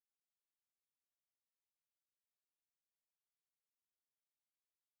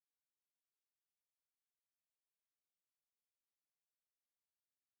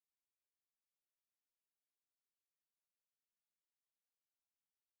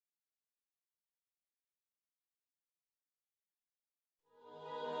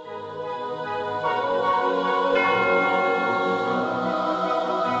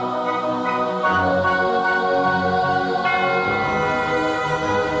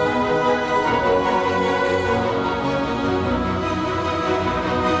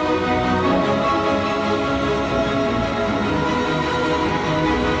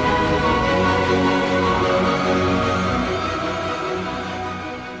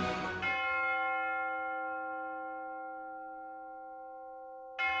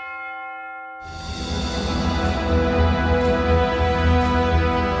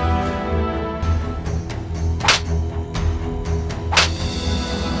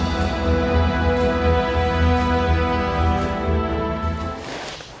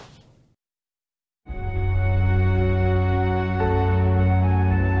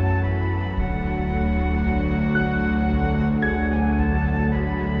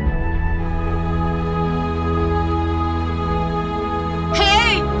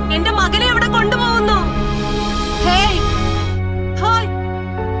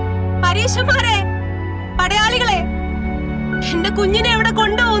കുഞ്ഞിനെ എവിടെ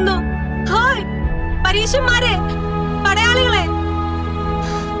കൊണ്ടുപോകുന്നു? ഹായ് പരീക്ഷന്മാരെ, പടയാളികളെ,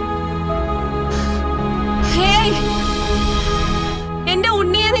 ഹേയ്, എന്റെ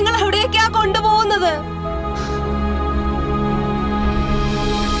ഉണ്ണിയെ നിങ്ങൾ എവിടേക്കാ കൊണ്ടുപോകുന്നത്?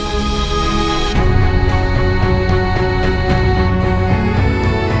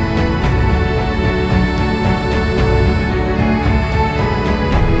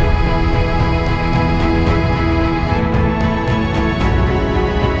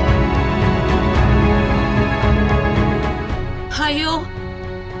 അയ്യോ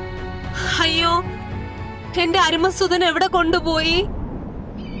അയ്യോ, എന്റെ അരുമസുതൻ എവിടെ കൊണ്ടുപോയി?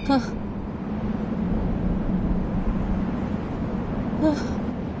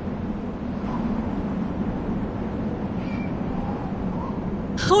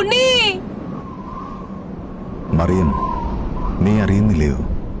 ഉണ്ണി! മറിയം, നീ അറിയുന്നില്ലയോ,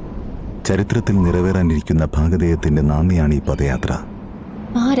 ചരിത്രത്തിൽ നിറവേറാനിരിക്കുന്ന ഭാഗധേയത്തിന്റെ നാന്ദിയാണ് ഈ പദയാത്ര.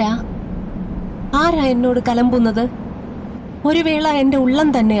 ആരാ എന്നോട് കലമ്പുന്നത്? ഒരു വേള എന്റെ ഉള്ളം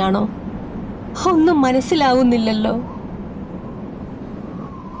തന്നെയാണോ? ഒന്നും മനസ്സിലാവുന്നില്ലല്ലോ.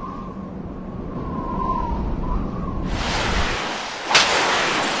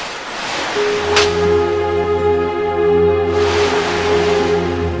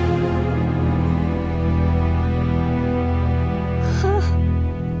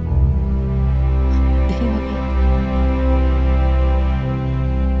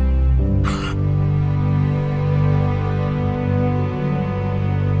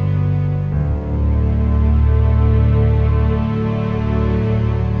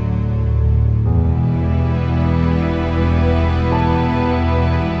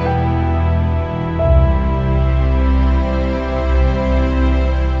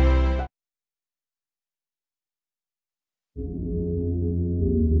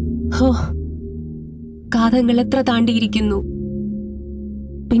 കാതങ്ങൾ എത്ര താണ്ടിയിരിക്കുന്നു,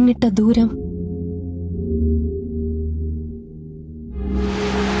 പിന്നിട്ട ദൂരം.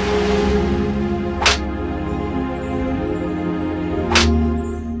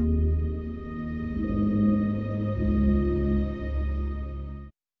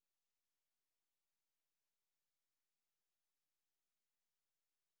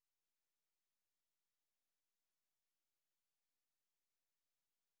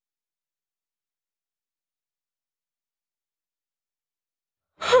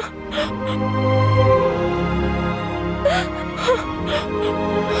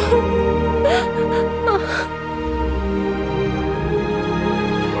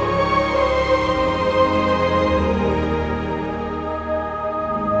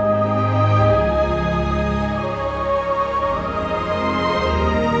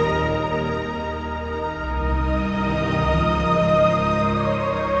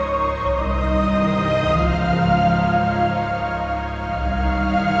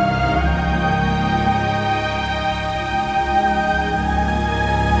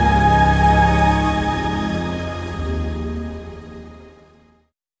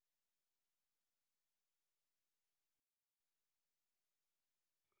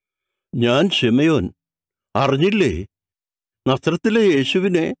 ഞാൻ ശിമയോൻ, അറിഞ്ഞില്ലേ? നസ്രത്തിലെ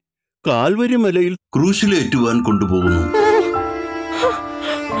യേശുവിനെ കാൽവരി മലയിൽ ക്രൂശിലേറ്റുവാൻ കൊണ്ടുപോകുന്നു.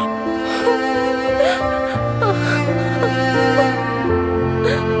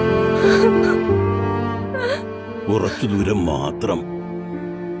 കുറച്ചു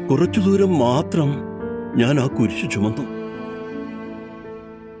ദൂരം മാത്രം ഞാൻ ആ കുരിശ് ചുമന്നു.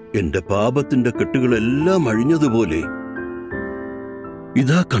 എന്റെ പാപത്തിന്റെ കെട്ടുകളെല്ലാം അഴിഞ്ഞതുപോലെ.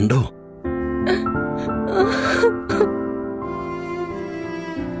 ഇതാ കണ്ടോ?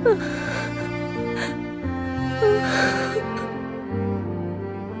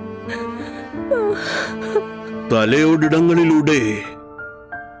 തലയോടിടങ്ങളിലൂടെ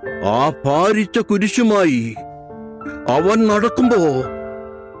ആ ഭാരിച്ച കുരിശുമായി അവൻ നടക്കുമ്പോ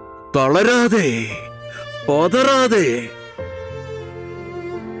തളരാതെ, പതറാതെ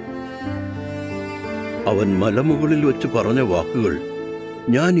അവൻ മലമുകളിൽ വെച്ച് പറഞ്ഞ വാക്കുകൾ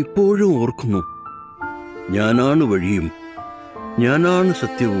ഞാൻ ഇപ്പോഴും ഓർക്കുന്നു. ഞാനാണ് വഴിയും, ഞാനാണ്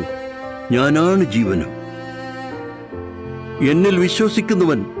സത്യവും, ഞാനാണ് ജീവനും. എന്നിൽ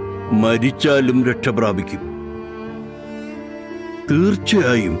വിശ്വസിക്കുന്നവൻ മരിച്ചാലും രക്ഷ പ്രാപിക്കും.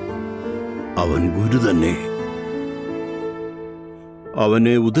 തീർച്ചയായും അവൻ ഗുരു തന്നെ.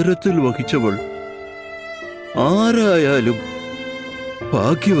 അവനെ ഉദരത്തിൽ വഹിച്ചവൾ ആരായാലും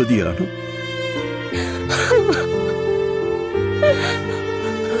ഭാഗ്യവതിയാണ്.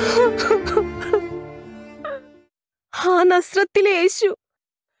 ആ നസ്രത്തിലെ യേശു,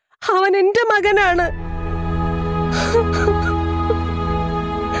 അവൻ എന്റെ മകനാണ്.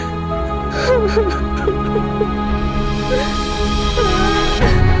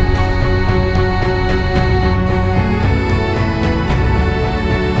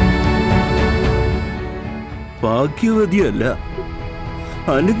 ഭാഗ്യവതിയല്ല,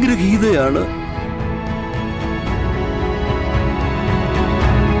 അനുഗ്രഹീതയാണ്.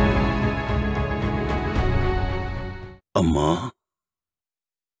 അമ്മ,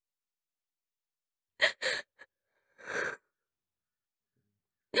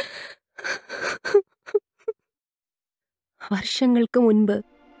 വർഷങ്ങൾക്ക് മുൻപ്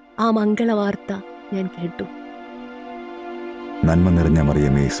ആ മംഗളവാർത്ത ഞാൻ കേട്ടു. നന്മ നിറഞ്ഞ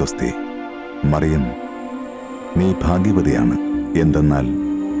മറിയമേ സ്വസ്തി. മറിയം, നീ ഭാഗ്യവതിയാണ്. എന്തെന്നാൽ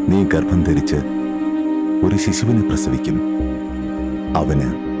നീ ഗർഭം ധരിച്ച് ഒരു ശിശുവിനെ പ്രസവിക്കും. അവന്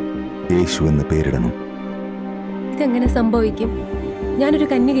യേശു എന്ന് പേരിടണം. ഇതെങ്ങനെ സംഭവിക്കും? ഞാനൊരു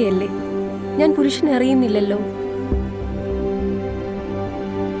കന്യകയല്ലേ, ഞാൻ പുരുഷനെ അറിയുന്നില്ലല്ലോ.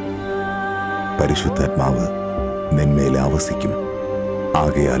 പരിശുദ്ധാത്മാവ് നിന്മേൽ ആവസിക്കും.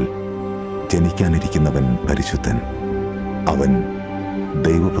 ആകയാൽ ജനിക്കാനിരിക്കുന്നവൻ പരിശുദ്ധൻ. അവൻ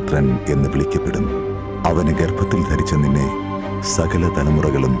ദൈവപുത്രൻ എന്ന് വിളിക്കപ്പെടും. അവന് ഗർഭത്തിൽ ധരിച്ച നിന്നെ സകല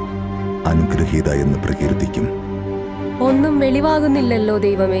തലമുറകളും അനുഗ്രഹീത എന്ന് പ്രകീർത്തിക്കും. ഒന്നും വെളിവാകുന്നില്ലല്ലോ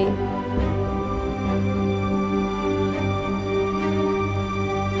ദൈവമേ.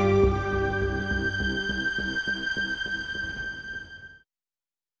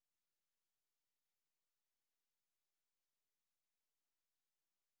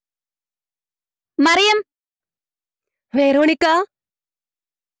 മറിയം, വേറോണിക്ക,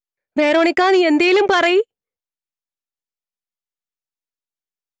 വേറോണിക്ക, നീ എന്തേലും പറയ്.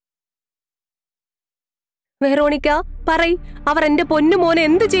 വേറോണിക്ക പറയ്, അവർ എന്റെ പൊന്നു മോനെ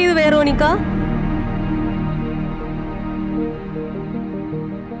എന്ത് ചെയ്തു വേറോണിക്ക?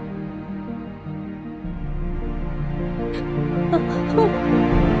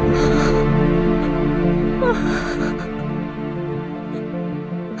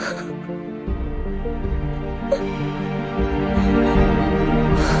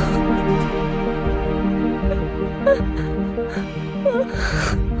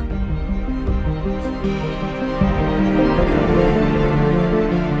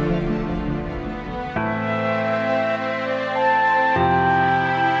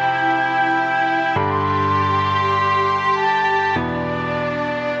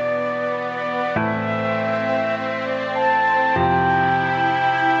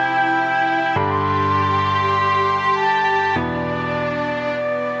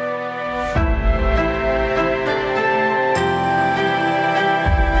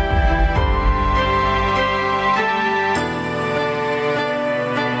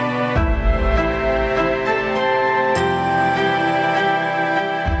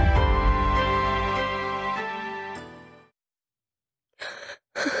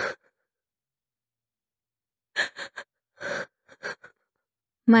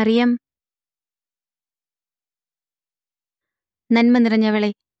 മറിയം, നന്മ നിറഞ്ഞവളെ,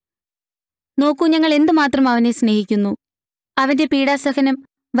 നോക്കൂ, ഞങ്ങൾ എന്തുമാത്രം അവനെ സ്നേഹിക്കുന്നു. അവന്റെ പീഡാസഹനം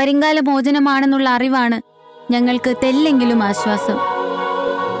വരുംകാല മോചനമാണെന്നുള്ള അറിവാണ് ഞങ്ങൾക്ക് തെല്ലെങ്കിലും ആശ്വാസം.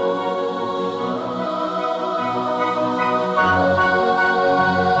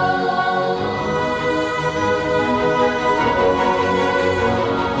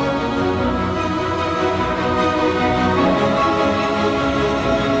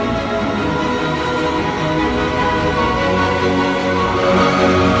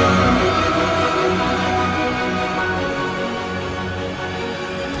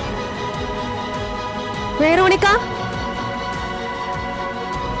 വേറോണിക്ക,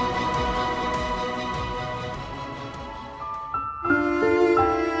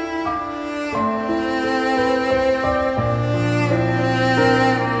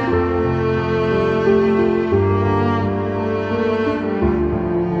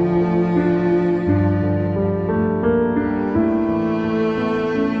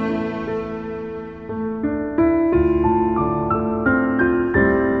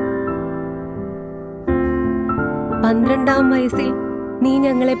 പന്ത്രണ്ടാം വയസ്സിൽ നീ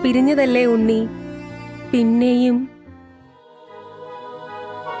ഞങ്ങളെ പിരിഞ്ഞതല്ലേ ഉണ്ണി? പിന്നെയും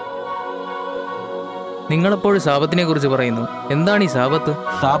നിങ്ങളെപ്പോഴും ശാപത്തിനെ കുറിച്ച് പറയുന്നു. എന്താണ് ഈ ശാപത്ത്?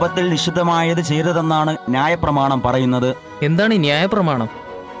 ശാപത്തിൽ നിഷിദ്ധമായത് ചെയ്തതെന്നാണ് ന്യായപ്രമാണം പറയുന്നത്. എന്താണ് ഈ ന്യായപ്രമാണം?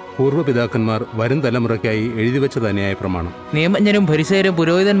 പൂർവ്വപിതാക്കന്മാർ വരും തലമുറയ്ക്കായി എഴുതിവെച്ചത് ന്യായപ്രമാണം. നിയമജ്ഞരും ഫരിസയരും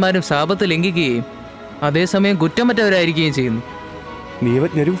പുരോഹിതന്മാരും ശാപത്ത് ലംഘിക്കുകയും അതേസമയം കുറ്റമറ്റവരായിരിക്കുകയും ചെയ്യുന്നു.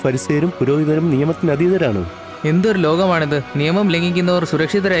 നിയമജ്ഞരും ഫരിസയരും പുരോഹിതരും നിയമത്തിന് അതീതരാണ്. എന്തൊരു ലോകമാണിത്! നിയമം ലംഘിക്കുന്നവർ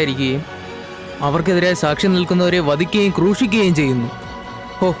സുരക്ഷിതരായിരിക്കുകയും അവർക്കെതിരെ സാക്ഷി നിൽക്കുന്നവരെ വധിക്കുകയും ക്രൂശിക്കുകയും ചെയ്യുന്നു.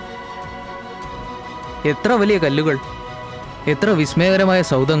 ഓ, എത്ര വലിയ കല്ലുകൾ, എത്ര വിസ്മയകരമായ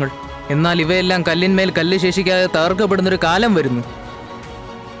സൗധങ്ങൾ! എന്നാൽ ഇവയെല്ലാം കല്ലിന്മേൽ കല്ല് ശേഷിക്കാതെ തകർക്കപ്പെടുന്നൊരു കാലം വരുന്നു.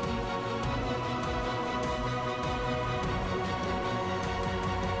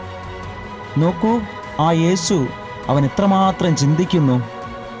 നോക്കൂ, ആ യേശു അവൻ എത്രമാത്രം ചിന്തിക്കുന്നു.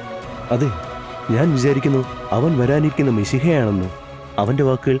 അതെ, ഞാൻ വിചാരിക്കുന്നു അവൻ വരാനിരിക്കുന്ന മിശിഹയാണെന്ന്. അവന്റെ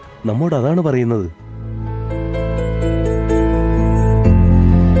വാക്കുകൾ നമ്മോട് അതാണ് പറയുന്നത്.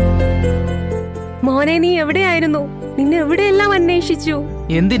 മോനെ, നീ എവിടെയായിരുന്നു? നിന്നെ എവിടെയെല്ലാം അന്വേഷിച്ചു.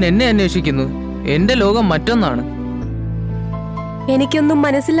 എന്തിനെന്നെ അന്വേഷിക്കുന്നു? എന്റെ ലോകം മറ്റൊന്നാണ്. എനിക്കൊന്നും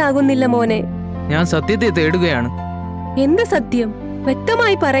മനസ്സിലാകുന്നില്ല മോനെ. ഞാൻ സത്യത്തെ തേടുകയാണ്. എന്ത് സത്യം?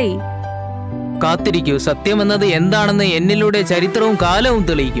 വ്യക്തമായി പറയ്. കാത്തിരിക്കൂ, സത്യമെന്നത് എന്താണെന്ന് എന്നിലൂടെ ചരിത്രവും കാലവും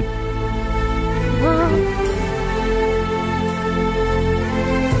തെളിയിക്കും.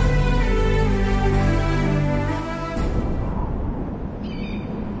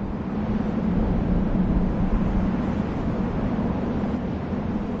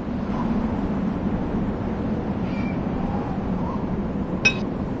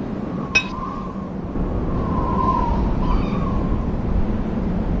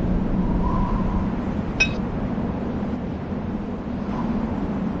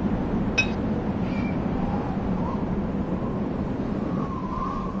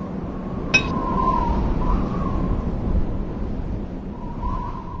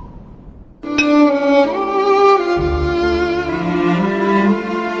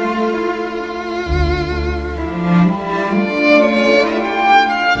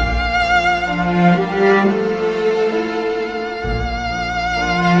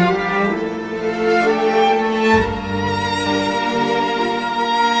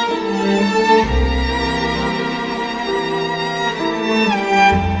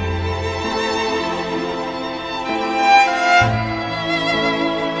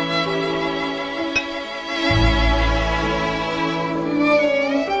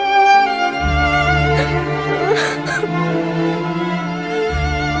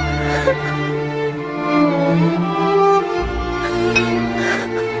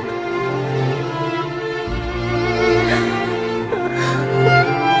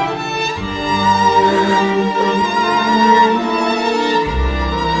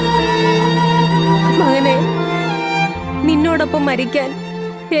 നിന്നോടൊപ്പം മരിക്കാൻ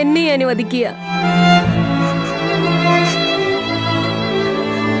എന്നെ അനുവദിക്കുക.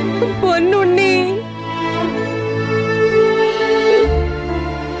 പൊന്നുണ്ണി,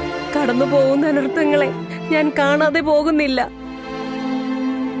 കടന്നു പോകുന്ന അനർത്ഥങ്ങളെ ഞാൻ കാണാതെ പോകുന്നില്ല.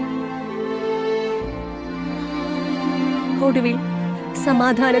 ഒടുവിൽ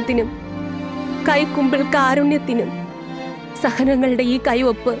സമാധാനത്തിനും കൈക്കുമ്പിൾ കാരുണ്യത്തിനും സഹനങ്ങളുടെ ഈ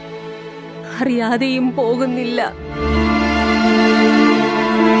കൈവപ്പ് അറിയാതെയും പോകുന്നില്ല.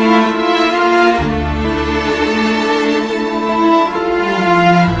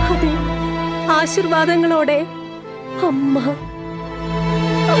 അതെ, ആശീർവാദങ്ങളോടെ അമ്മ.